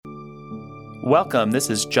Welcome,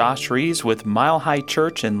 this is Josh Rees with Mile High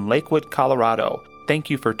Church in Lakewood, Colorado.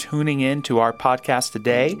 Thank you for tuning in to our podcast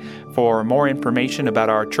today. For more information about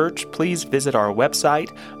our church, please visit our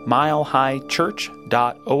website,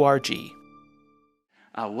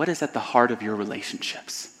 milehighchurch.org. What is at the heart of your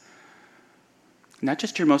relationships? Not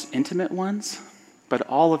just your most intimate ones, but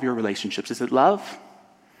all of your relationships. Is it love?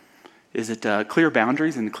 Is it clear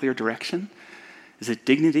boundaries and clear direction? Is it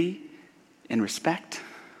dignity and respect?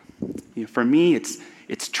 For me, it's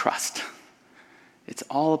trust. It's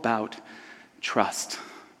all about trust.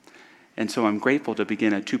 And so I'm grateful to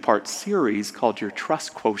begin a 2-part series called Your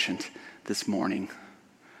Trust Quotient this morning.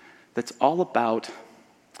 That's all about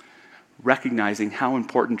recognizing how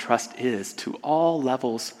important trust is to all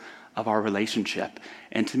levels of our relationship.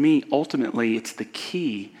 And to me, ultimately, it's the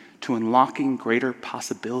key to unlocking greater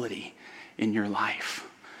possibility in your life.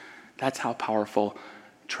 That's how powerful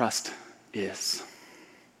trust is.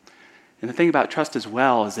 And the thing about trust as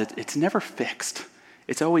well is that it's never fixed.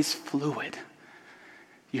 It's always fluid.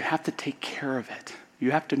 You have to take care of it.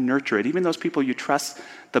 You have to nurture it. Even those people you trust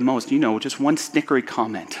the most, just one snickery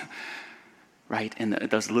comment, right? And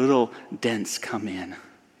those little dents come in.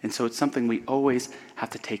 And so it's something we always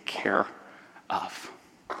have to take care of.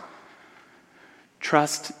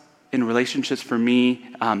 Trust in relationships for me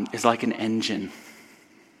is like an engine.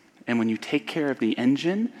 And when you take care of the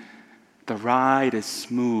engine, the ride is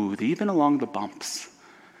smooth, even along the bumps.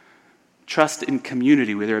 Trust in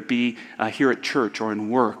community, whether it be here at church or in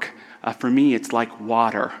work, for me it's like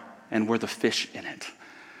water, and we're the fish in it.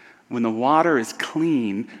 When the water is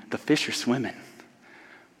clean, the fish are swimming.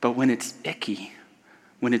 But when it's icky,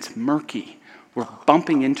 when it's murky, we're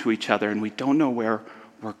bumping into each other and we don't know where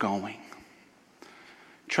we're going.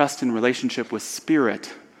 Trust in relationship with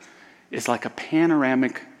Spirit is like a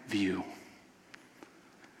panoramic view.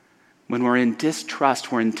 When we're in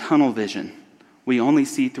distrust, we're in tunnel vision. We only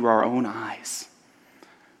see through our own eyes.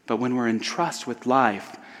 But when we're in trust with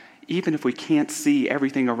life, even if we can't see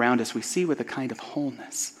everything around us, we see with a kind of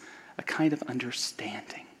wholeness, a kind of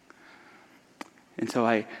understanding. And so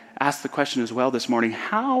I asked the question as well this morning,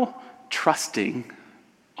 how trusting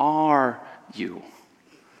are you?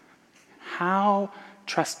 How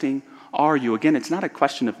trusting are you? Again, it's not a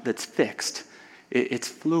question that's fixed. It's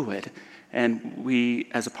fluid. And we,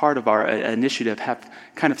 as a part of our initiative, have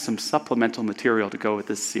kind of some supplemental material to go with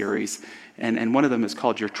this series. And one of them is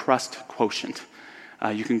called Your Trust Quotient.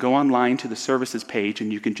 You can go online to the services page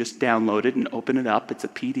and you can just download it and open it up. It's a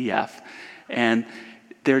PDF. And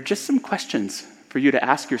there are just some questions for you to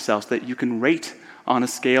ask yourselves that you can rate on a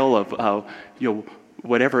scale of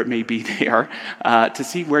whatever it may be there, to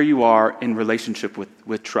see where you are in relationship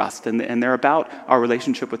with trust. And they're about our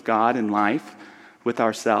relationship with God in life, with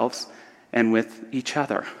ourselves, and with each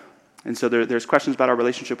other. And so there's questions about our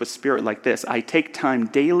relationship with Spirit like this. I take time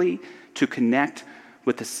daily to connect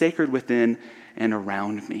with the sacred within and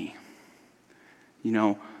around me.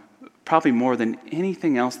 Probably more than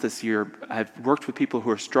anything else this year, I've worked with people who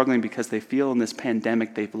are struggling because they feel in this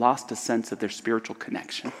pandemic they've lost a sense of their spiritual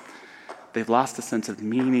connection. They've lost a sense of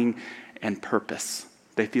meaning and purpose.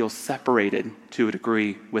 They feel separated to a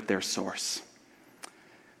degree with their source.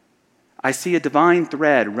 I see a divine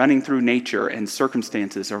thread running through nature and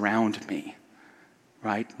circumstances around me,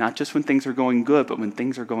 right? Not just when things are going good, but when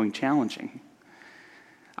things are going challenging.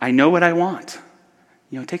 I know what I want.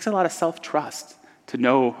 It takes a lot of self-trust to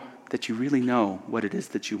know that you really know what it is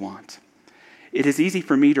that you want. It is easy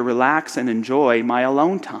for me to relax and enjoy my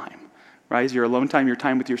alone time, right? Is your alone time your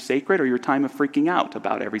time with your sacred or your time of freaking out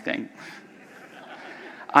about everything?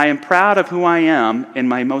 I am proud of who I am in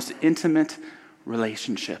my most intimate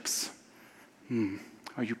relationships.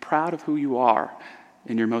 Are you proud of who you are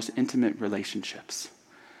in your most intimate relationships?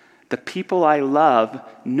 The people I love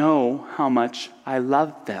know how much I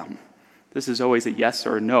love them. This is always a yes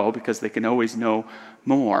or a no because they can always know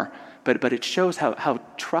more. But it shows how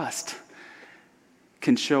trust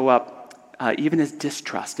can show up even as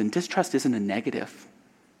distrust. And distrust isn't a negative.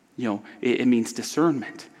 It means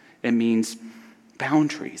discernment. It means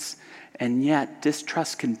boundaries. And yet,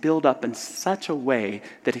 distrust can build up in such a way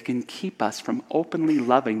that it can keep us from openly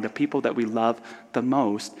loving the people that we love the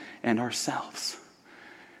most and ourselves.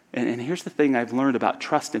 And here's the thing I've learned about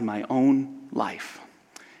trust in my own life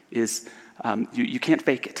is you can't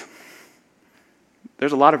fake it.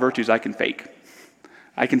 There's a lot of virtues I can fake.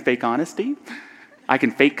 I can fake honesty. I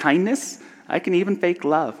can fake kindness. I can even fake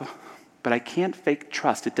love. But I can't fake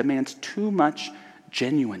trust. It demands too much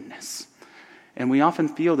genuineness. And we often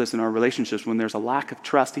feel this in our relationships when there's a lack of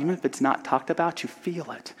trust. Even if it's not talked about, you feel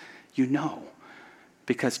it. You know.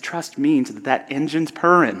 Because trust means that engine's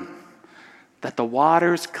purring, that the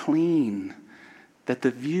water's clean, that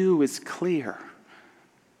the view is clear.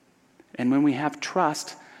 And when we have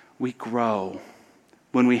trust, we grow.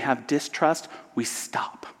 When we have distrust, we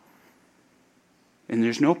stop. And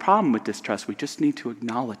there's no problem with distrust. We just need to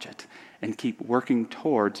acknowledge it and keep working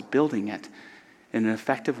towards building it in an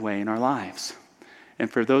effective way in our lives.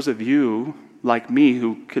 And for those of you like me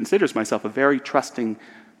who considers myself a very trusting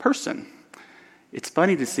person, it's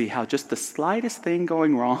funny to see how just the slightest thing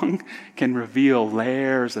going wrong can reveal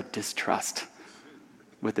layers of distrust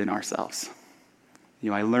within ourselves.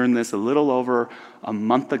 I learned this a little over a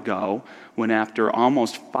month ago when, after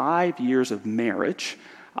almost 5 years of marriage,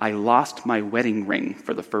 I lost my wedding ring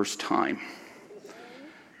for the first time.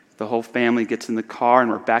 The whole family gets in the car and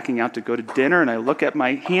we're backing out to go to dinner, and I look at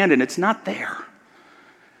my hand and it's not there.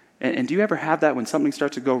 And do you ever have that when something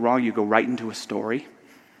starts to go wrong, you go right into a story?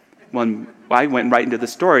 When I went right into the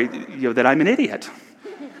story, that I'm an idiot.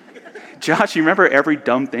 Josh, you remember every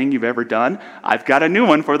dumb thing you've ever done? I've got a new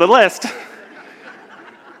one for the list.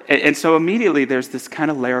 And so immediately there's this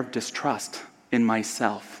kind of layer of distrust in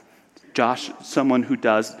myself. Josh, someone who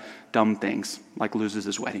does dumb things, like loses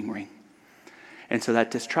his wedding ring. And so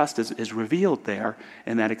that distrust is revealed there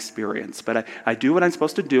in that experience. But I do what I'm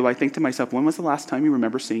supposed to do. I think to myself, when was the last time you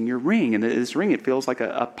remember seeing your ring? And this ring, it feels like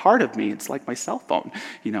a part of me. It's like my cell phone,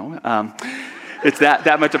 It's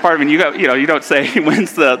that much a part of me. You don't say,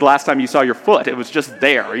 when's the last time you saw your foot? It was just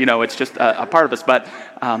there. It's just a part of us. But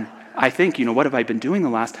I think, what have I been doing the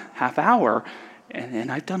last half hour?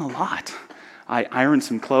 And I've done a lot. I ironed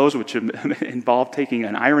some clothes, which involved taking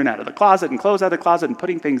an iron out of the closet and clothes out of the closet and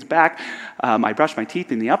putting things back. I brushed my teeth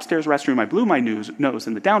in the upstairs restroom. I blew my nose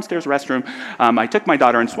in the downstairs restroom. I took my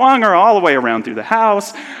daughter and swung her all the way around through the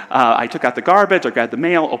house. I took out the garbage. I grabbed the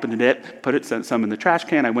mail, opened it, put some in the trash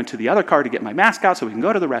can. I went to the other car to get my mask out so we can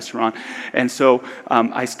go to the restaurant. And so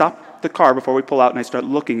I stopped the car before we pull out, and I start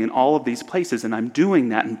looking in all of these places, and I'm doing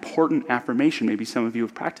that important affirmation. Maybe some of you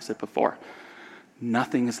have practiced it before.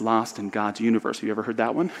 Nothing is lost in God's universe. Have you ever heard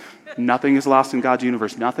that one? Nothing is lost in God's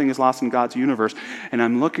universe. Nothing is lost in God's universe. And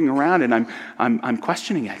I'm looking around and I'm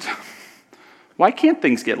questioning it. Why can't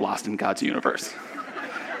things get lost in God's universe?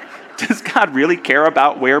 Does God really care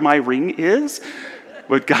about where my ring is?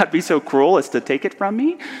 Would God be so cruel as to take it from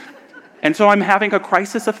me? And so I'm having a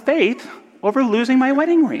crisis of faith over losing my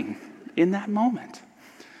wedding ring in that moment.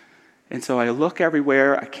 And so I look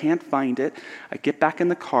everywhere, I can't find it. I get back in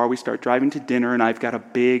the car, we start driving to dinner, and I've got a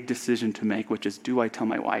big decision to make, which is, do I tell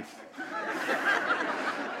my wife?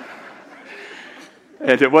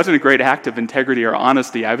 And it wasn't a great act of integrity or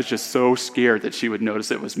honesty. I was just so scared that she would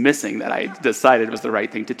notice it was missing that I decided it was the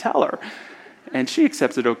right thing to tell her. And she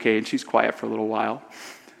accepts it okay, and she's quiet for a little while.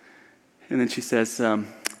 And then she says,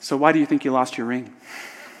 so why do you think you lost your ring?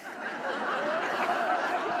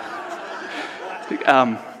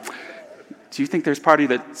 Do you think there's part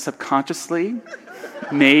of you that subconsciously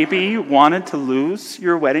maybe wanted to lose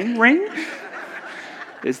your wedding ring?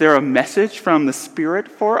 Is there a message from the Spirit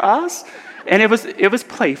for us? And it was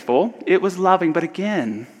playful, it was loving, but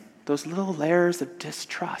again, those little layers of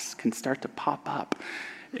distrust can start to pop up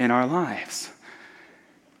in our lives.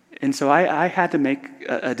 And so I had to make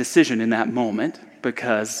a decision in that moment,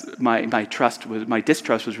 because my distrust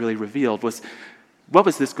was really revealed. What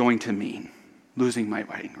was this going to mean, losing my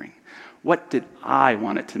wedding ring? What did I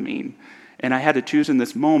want it to mean? And I had to choose in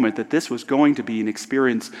this moment that this was going to be an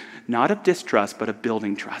experience not of distrust, but of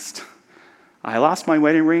building trust. I lost my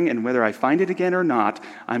wedding ring, and whether I find it again or not,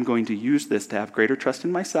 I'm going to use this to have greater trust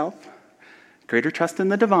in myself, greater trust in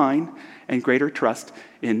the divine, and greater trust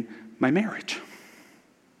in my marriage.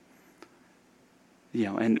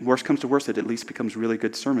 And worst comes to worst, it at least becomes really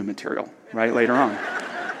good sermon material, right, later on.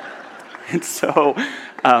 And so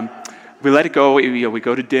we let it go. We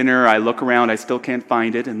go to dinner. I look around. I still can't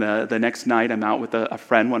find it. And the next night, I'm out with a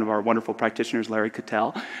friend, one of our wonderful practitioners, Larry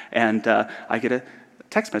Cattell, and I get a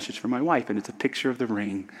text message from my wife, and it's a picture of the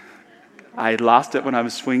ring. I had lost it when I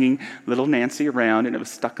was swinging little Nancy around, and it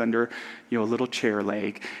was stuck under, a little chair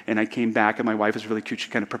leg. And I came back, and my wife was really cute. She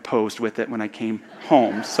kind of proposed with it when I came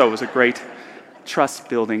home. So it was a great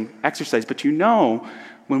trust-building exercise. But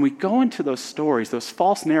when we go into those stories, those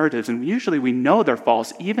false narratives, and usually we know they're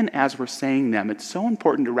false even as we're saying them, it's so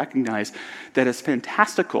important to recognize that as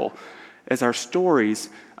fantastical as our stories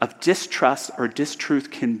of distrust or distruth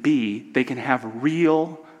can be, they can have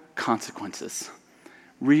real consequences,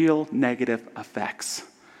 real negative effects.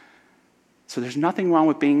 So there's nothing wrong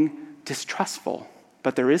with being distrustful,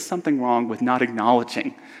 but there is something wrong with not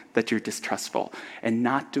acknowledging that you're distrustful and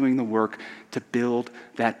not doing the work to build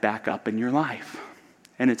that back up in your life.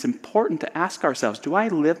 And it's important to ask ourselves, do I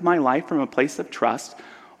live my life from a place of trust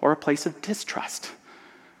or a place of distrust?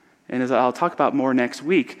 And as I'll talk about more next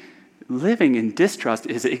week, living in distrust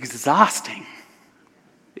is exhausting.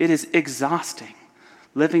 It is exhausting.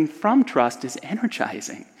 Living from trust is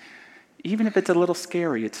energizing. Even if it's a little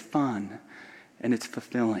scary, it's fun and it's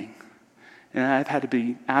fulfilling. And I've had to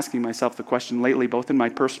be asking myself the question lately, both in my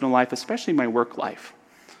personal life, especially my work life.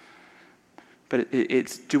 But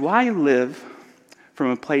it's, do I live from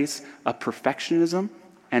a place of perfectionism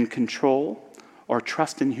and control, or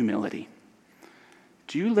trust and humility?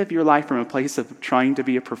 Do you live your life from a place of trying to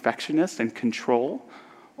be a perfectionist and control,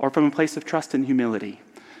 or from a place of trust and humility?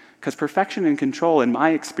 Because perfection and control, in my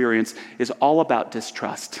experience, is all about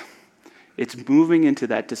distrust. It's moving into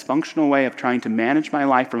that dysfunctional way of trying to manage my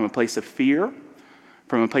life from a place of fear,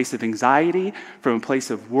 from a place of anxiety, from a place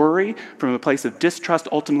of worry, from a place of distrust,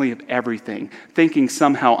 ultimately of everything, thinking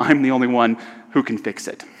somehow I'm the only one who can fix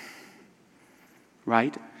it.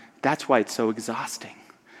 Right? That's why it's so exhausting.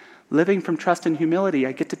 Living from trust and humility,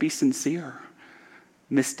 I get to be sincere.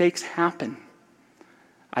 Mistakes happen.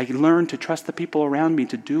 I learn to trust the people around me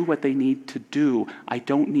to do what they need to do. I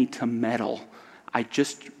don't need to meddle. I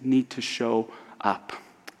just need to show up.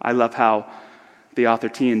 I love how the author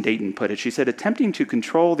Tian Dayton put it. She said, attempting to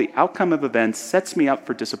control the outcome of events sets me up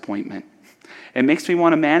for disappointment. It makes me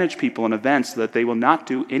want to manage people and events so that they will not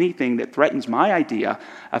do anything that threatens my idea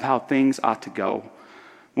of how things ought to go.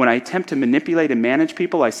 When I attempt to manipulate and manage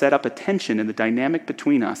people, I set up a tension in the dynamic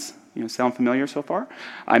between us. Sound familiar so far?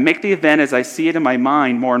 I make the event as I see it in my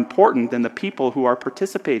mind more important than the people who are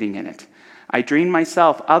participating in it. I drain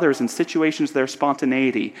myself, others, and situations their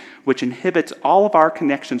spontaneity, which inhibits all of our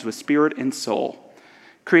connections with spirit and soul.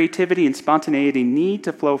 Creativity and spontaneity need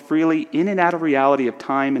to flow freely in and out of reality of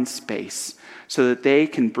time and space so that they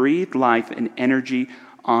can breathe life and energy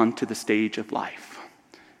onto the stage of life.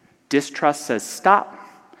 Distrust says stop,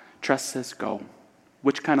 trust says go.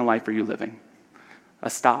 Which kind of life are you living? A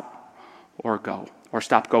stop or a go? Or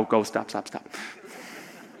stop, go, go, stop, stop, stop.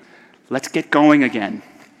 Let's get going again.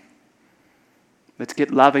 Let's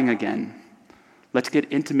get loving again. Let's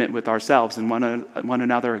get intimate with ourselves and one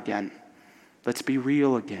another again. Let's be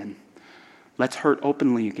real again. Let's hurt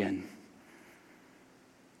openly again.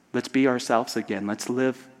 Let's be ourselves again. Let's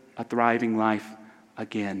live a thriving life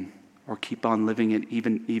again, or keep on living it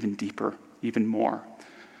even deeper, even more.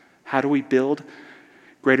 How do we build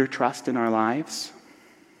greater trust in our lives?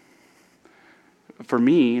 For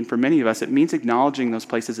me, and for many of us, it means acknowledging those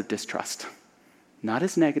places of distrust. Not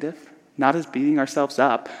as negative, not as beating ourselves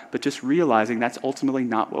up, but just realizing that's ultimately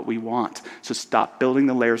not what we want. So stop building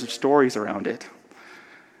the layers of stories around it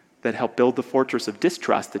that help build the fortress of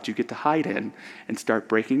distrust that you get to hide in, and start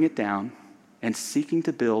breaking it down and seeking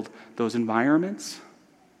to build those environments,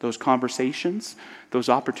 those conversations, those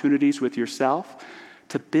opportunities with yourself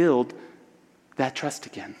to build that trust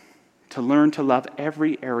again, to learn to love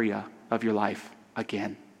every area of your life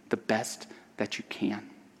again, the best that you can.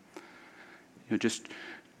 Just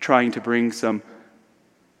trying to bring some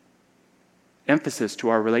emphasis to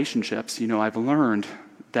our relationships. I've learned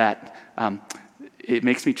that it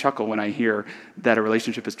makes me chuckle when I hear that a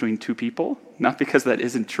relationship is between two people, not because that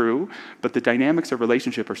isn't true, but the dynamics of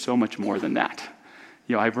relationship are so much more than that.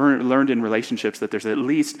 I've learned in relationships that there's at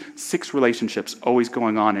least 6 relationships always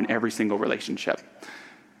going on in every single relationship.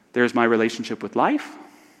 There's my relationship with life,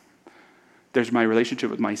 there's my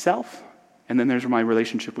relationship with myself, and then there's my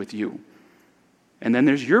relationship with you. And then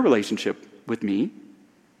there's your relationship with me,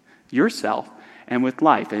 yourself, and with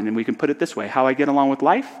life. And we can put it this way: how I get along with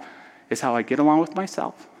life is how I get along with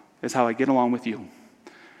myself, is how I get along with you.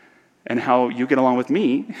 And how you get along with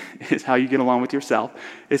me is how you get along with yourself,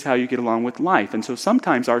 is how you get along with life. And so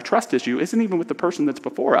sometimes our trust issue isn't even with the person that's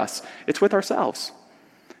before us. It's with ourselves.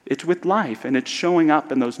 It's with life, and it's showing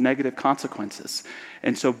up in those negative consequences.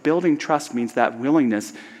 And so building trust means that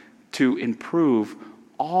willingness to improve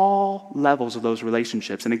all levels of those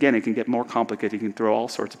relationships. And again, it can get more complicated. You can throw all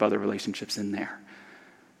sorts of other relationships in there.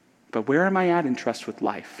 But where am I at in trust with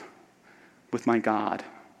life, with my God?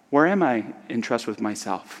 Where am I in trust with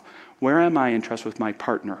myself? Where am I in trust with my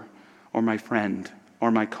partner or my friend or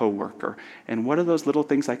my coworker? And what are those little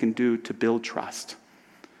things I can do to build trust?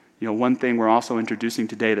 One thing we're also introducing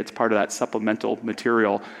today that's part of that supplemental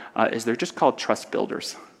material is they're just called trust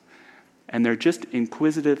builders. And they're just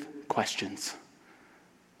inquisitive questions.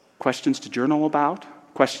 Questions to journal about,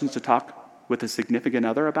 questions to talk with a significant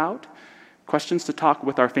other about, questions to talk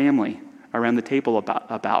with our family around the table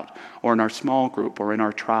about, or in our small group, or in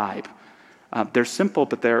our tribe. They're simple,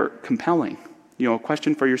 but they're compelling. A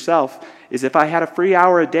question for yourself is, if I had a free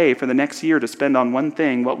hour a day for the next year to spend on one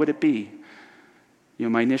thing, what would it be?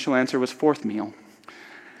 My initial answer was fourth meal.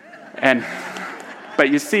 But But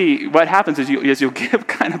you see, what happens is you'll give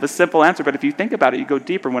kind of a simple answer, but if you think about it, you go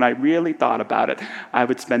deeper. When I really thought about it, I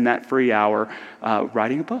would spend that free hour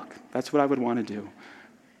writing a book. That's what I would want to do.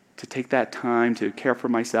 To take that time to care for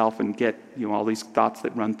myself and get all these thoughts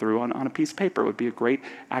that run through on a piece of paper would be a great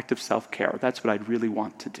act of self-care. That's what I'd really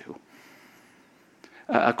want to do.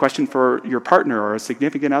 A question for your partner or a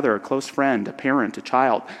significant other, a close friend, a parent, a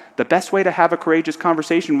child. The best way to have a courageous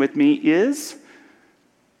conversation with me is,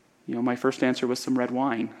 my first answer was some red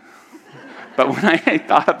wine. But when I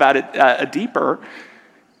thought about it deeper,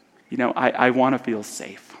 I want to feel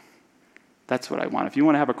safe. That's what I want. If you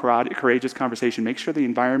want to have a courageous conversation, make sure the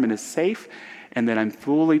environment is safe and that I'm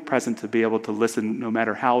fully present to be able to listen no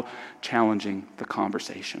matter how challenging the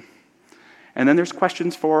conversation. And then there's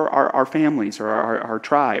questions for our families or our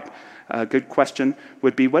tribe. A good question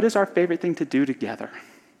would be, what is our favorite thing to do together?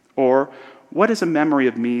 Or what is a memory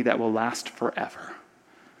of me that will last forever?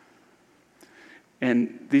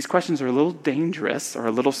 And these questions are a little dangerous or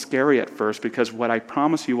a little scary at first, because what I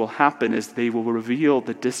promise you will happen is they will reveal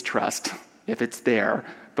the distrust, if it's there,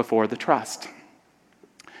 before the trust.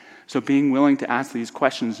 So being willing to ask these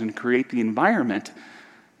questions and create the environment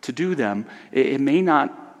to do them, it may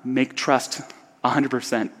not make trust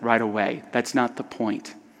 100% right away. That's not the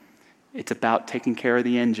point. It's about taking care of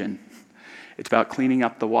the engine. It's about cleaning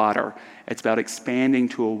up the water. It's about expanding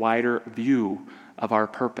to a wider view of our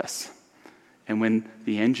purpose. And when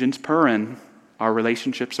the engine's purring, our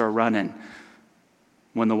relationships are running.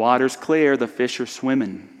 When the water's clear, the fish are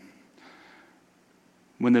swimming.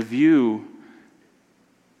 When the view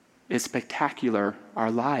is spectacular, our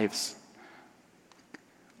lives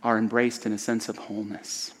are embraced in a sense of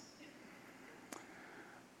wholeness.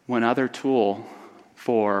 One other tool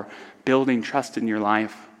for building trust in your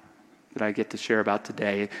life that I get to share about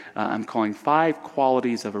today, I'm calling 5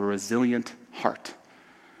 qualities of a resilient heart.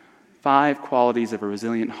 5 qualities of a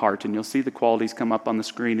resilient heart, and you'll see the qualities come up on the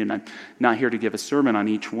screen, and I'm not here to give a sermon on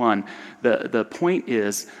each one. The point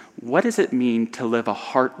is, what does it mean to live a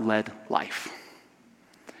heart-led life?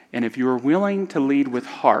 And if you are willing to lead with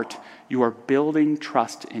heart, you are building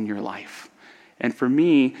trust in your life. And for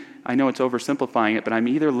me, I know it's oversimplifying it, but I'm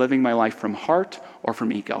either living my life from heart or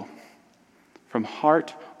from ego. From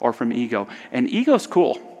heart or from ego. And ego's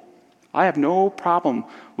cool. I have no problem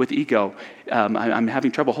with ego. I'm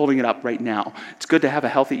having trouble holding it up right now. It's good to have a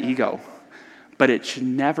healthy ego, but it should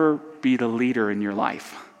never be the leader in your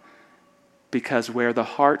life. Because where the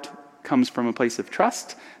heart comes from a place of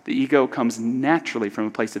trust, the ego comes naturally from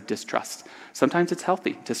a place of distrust. Sometimes it's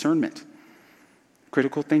healthy, discernment,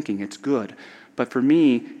 critical thinking, it's good. But for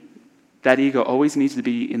me, that ego always needs to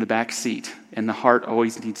be in the back seat, and the heart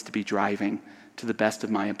always needs to be driving to the best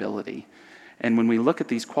of my ability. And when we look at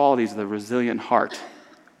these qualities of the resilient heart,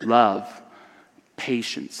 love,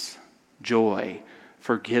 patience, joy,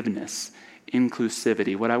 forgiveness,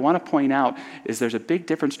 inclusivity, what I want to point out is there's a big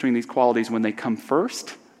difference between these qualities when they come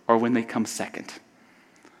first or when they come second.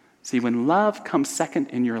 See, when love comes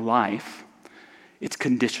second in your life, it's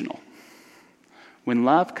conditional. When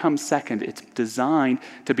love comes second, it's designed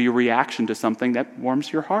to be a reaction to something that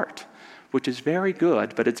warms your heart, which is very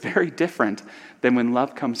good, but it's very different than when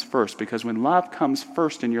love comes first. Because when love comes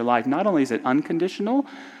first in your life, not only is it unconditional,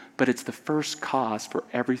 but it's the first cause for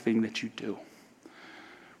everything that you do.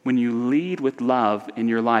 When you lead with love in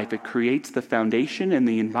your life, it creates the foundation and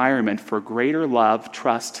the environment for greater love,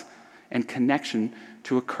 trust, and connection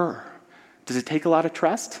to occur. Does it take a lot of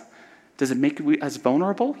trust? Does it make us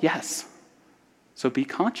vulnerable? Yes. So be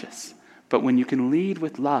conscious. But when you can lead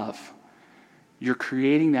with love, you're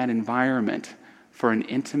creating that environment for an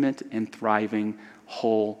intimate and thriving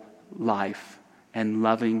whole life and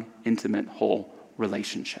loving, intimate, whole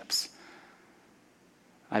relationships.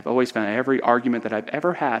 I've always found every argument that I've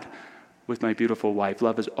ever had with my beautiful wife,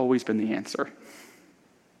 love has always been the answer.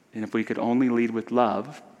 And if we could only lead with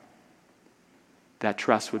love, that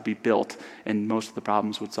trust would be built and most of the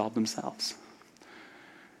problems would solve themselves.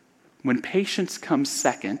 When patience comes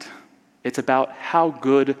second, it's about how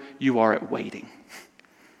good you are at waiting.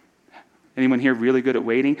 Anyone here really good at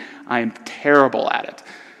waiting? I am terrible at it.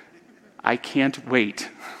 I can't wait.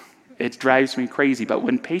 It drives me crazy. But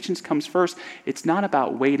when patience comes first, it's not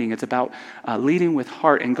about waiting. It's about leading with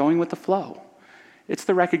heart and going with the flow. It's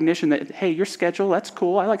the recognition that, hey, your schedule, that's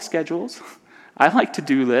cool. I like schedules. I like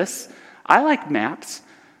to-do lists. I like maps.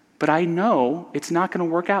 But I know it's not going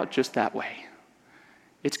to work out just that way.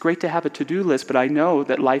 It's great to have a to-do list, but I know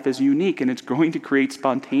that life is unique and it's going to create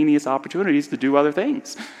spontaneous opportunities to do other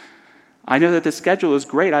things. I know that the schedule is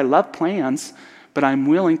great. I love plans, but I'm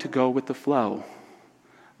willing to go with the flow.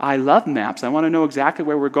 I love maps. I want to know exactly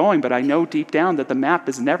where we're going, but I know deep down that the map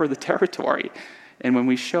is never the territory. And when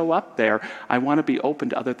we show up there, I want to be open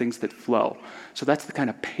to other things that flow. So that's the kind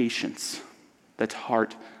of patience that's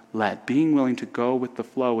heart-led, being willing to go with the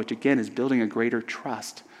flow, which again is building a greater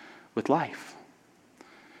trust with life.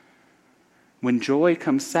 When joy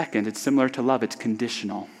comes second, it's similar to love, it's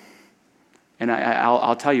conditional. And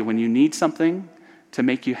I'll tell you, when you need something to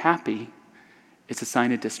make you happy, it's a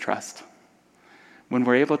sign of distrust. When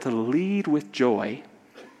we're able to lead with joy,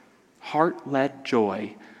 heart-led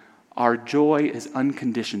joy, our joy is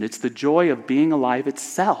unconditioned. It's the joy of being alive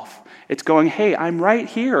itself. It's going, hey, I'm right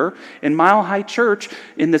here in Mile High Church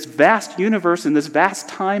in this vast universe, in this vast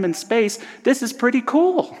time and space. This is pretty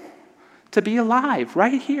cool to be alive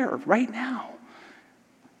right here, right now.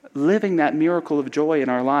 Living that miracle of joy in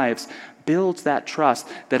our lives builds that trust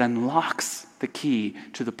that unlocks the key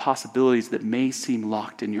to the possibilities that may seem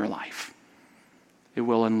locked in your life. It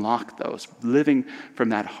will unlock those, living from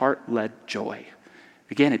that heart-led joy.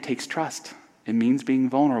 Again, it takes trust. It means being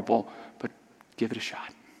vulnerable, but give it a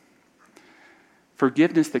shot.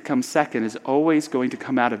 Forgiveness that comes second is always going to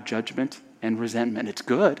come out of judgment and resentment. It's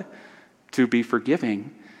good to be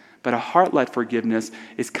forgiving, but a heart-led forgiveness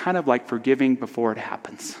is kind of like forgiving before it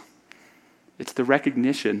happens. It's the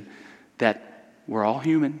recognition that we're all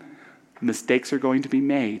human, mistakes are going to be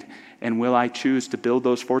made, and will I choose to build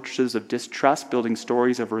those fortresses of distrust, building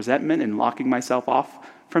stories of resentment and locking myself off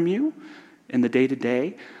from you in the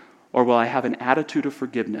day-to-day, or will I have an attitude of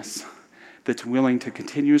forgiveness that's willing to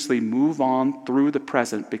continuously move on through the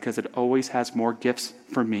present because it always has more gifts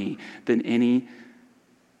for me than any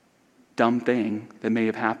dumb thing that may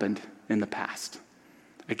have happened in the past.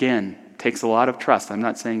 Again, takes a lot of trust. I'm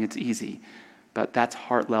not saying it's easy, but that's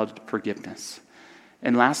heart-led forgiveness.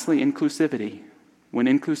 And lastly, inclusivity. When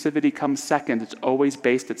inclusivity comes second, it's always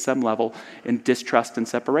based at some level in distrust and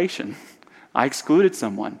separation. I excluded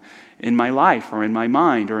someone in my life or in my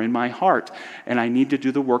mind or in my heart, and I need to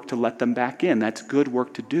do the work to let them back in. That's good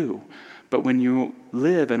work to do. But when you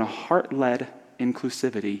live in a heart-led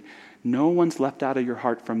inclusivity, no one's left out of your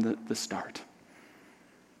heart from the start.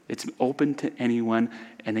 It's open to anyone,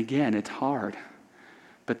 and again, it's hard.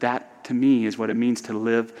 But that, to me, is what it means to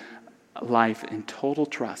live life in total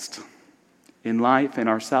trust. In life, in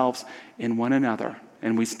ourselves, in one another.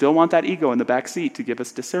 And we still want that ego in the back seat to give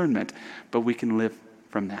us discernment, but we can live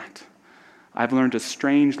from that. I've learned a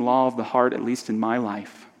strange law of the heart, at least in my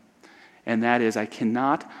life, and that is I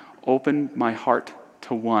cannot open my heart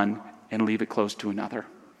to one and leave it closed to another.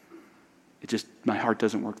 My heart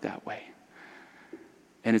doesn't work that way.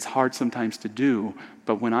 And it's hard sometimes to do,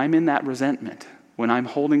 but when I'm in that resentment, when I'm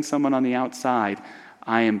holding someone on the outside,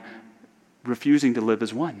 I am refusing to live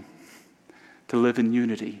as one, to live in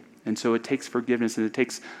unity. And so it takes forgiveness and it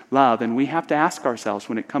takes love. And we have to ask ourselves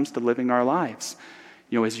when it comes to living our lives,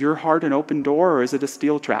 is your heart an open door or is it a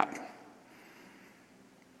steel trap?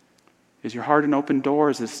 Is your heart an open door or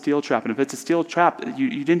is it a steel trap? And if it's a steel trap,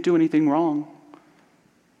 you didn't do anything wrong.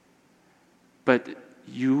 But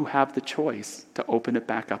you have the choice to open it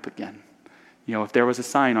back up again. If there was a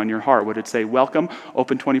sign on your heart, would it say, welcome,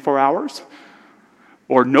 open 24 hours?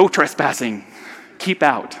 Or no trespassing, keep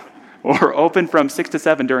out? Or open from 6 to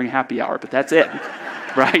 7 during happy hour, but that's it,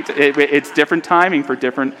 right? It's different timing for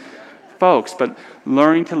different folks, but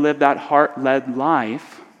learning to live that heart-led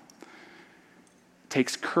life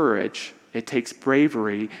takes courage, it takes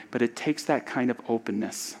bravery, but it takes that kind of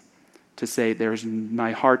openness to say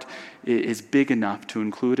my heart is big enough to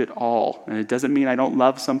include it all. And it doesn't mean I don't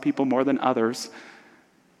love some people more than others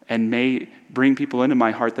and may bring people into my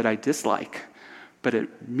heart that I dislike. But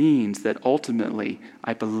it means that ultimately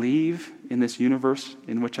I believe in this universe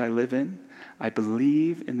in which I live in. I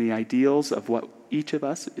believe in the ideals of what each of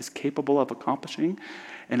us is capable of accomplishing.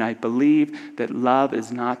 And I believe that love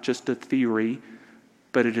is not just a theory,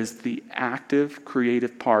 but it is the active,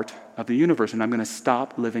 creative part of the universe. And I'm going to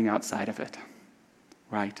stop living outside of it,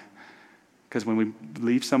 right? Because when we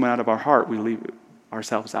leave someone out of our heart, we leave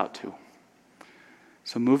ourselves out too.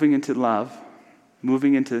 So moving into love,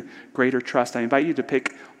 moving into greater trust, I invite you to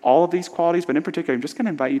pick all of these qualities, but in particular, I'm just going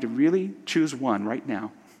to invite you to really choose one right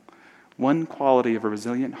now. One quality of a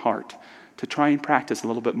resilient heart to try and practice a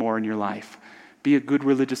little bit more in your life. Be a good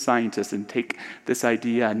religious scientist and take this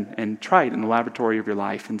idea and try it in the laboratory of your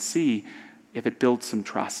life and see if it builds some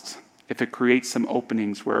trust, if it creates some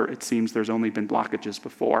openings where it seems there's only been blockages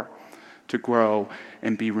before to grow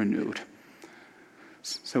and be renewed.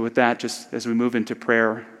 So with that, just as we move into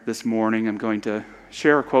prayer this morning, I'm going to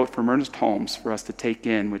share a quote from Ernest Holmes for us to take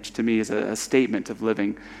in, which to me is a statement of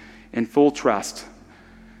living in full trust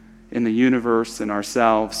in the universe, in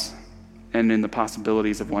ourselves, and in the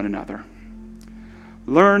possibilities of one another.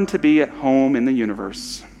 Learn to be at home in the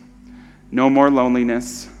universe. No more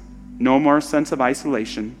loneliness, no more sense of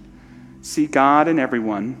isolation. See God in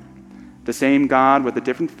everyone, the same God with a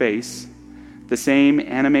different face, the same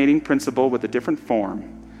animating principle with a different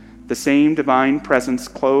form, the same divine presence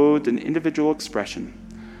clothed in individual expression.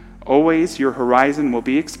 Always your horizon will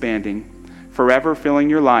be expanding, forever filling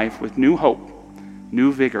your life with new hope,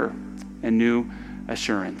 new vigor, and new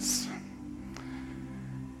assurance.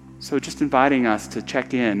 So just inviting us to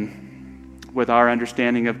check in with our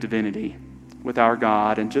understanding of divinity, with our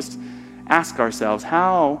God, and just ask ourselves,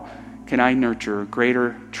 how can I nurture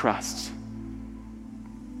greater trust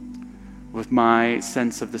with my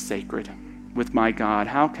sense of the sacred, with my God?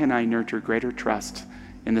 How can I nurture greater trust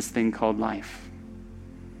in this thing called life?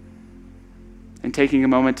 And taking a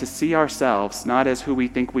moment to see ourselves not as who we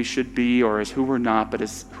think we should be or as who we're not, but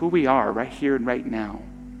as who we are right here and right now.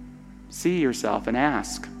 See yourself and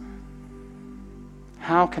ask,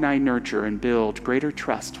 how can I nurture and build greater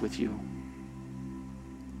trust with you?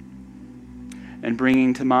 And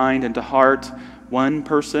bringing to mind and to heart one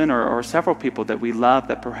person or several people that we love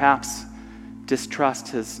that perhaps distrust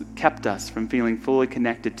has kept us from feeling fully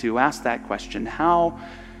connected to, ask that question, how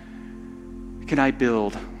can I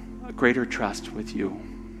build a greater trust with you?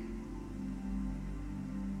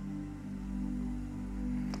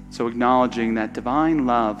 So acknowledging that divine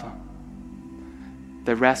love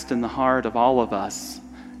that rests in the heart of all of us,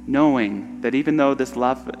 knowing that even though this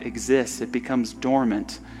love exists, it becomes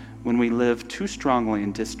dormant when we live too strongly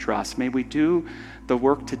in distrust. May we do the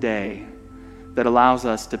work today that allows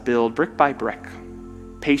us to build brick by brick,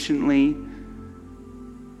 patiently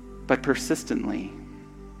but persistently,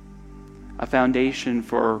 a foundation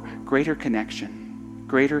for greater connection,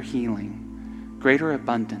 greater healing, greater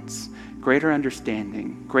abundance, greater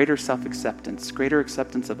understanding, greater self-acceptance, greater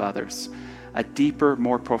acceptance of others, a deeper,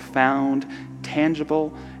 more profound,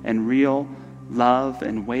 tangible, and real love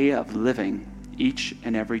and way of living each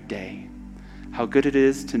and every day. How good it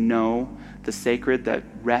is to know the sacred that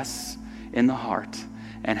rests in the heart,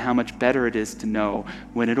 and how much better it is to know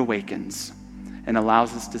when it awakens and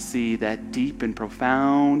allows us to see that deep and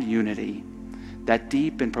profound unity, that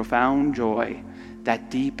deep and profound joy, that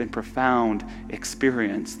deep and profound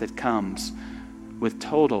experience that comes with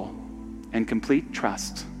total and complete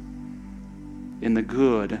trust in the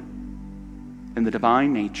good, in the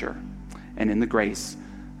divine nature, and in the grace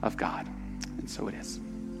of God. And so it is.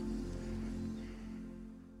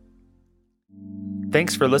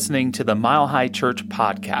 Thanks for listening to the Mile High Church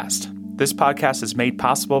podcast. This podcast is made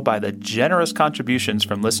possible by the generous contributions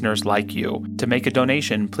from listeners like you. To make a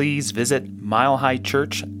donation, please visit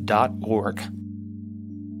milehighchurch.org.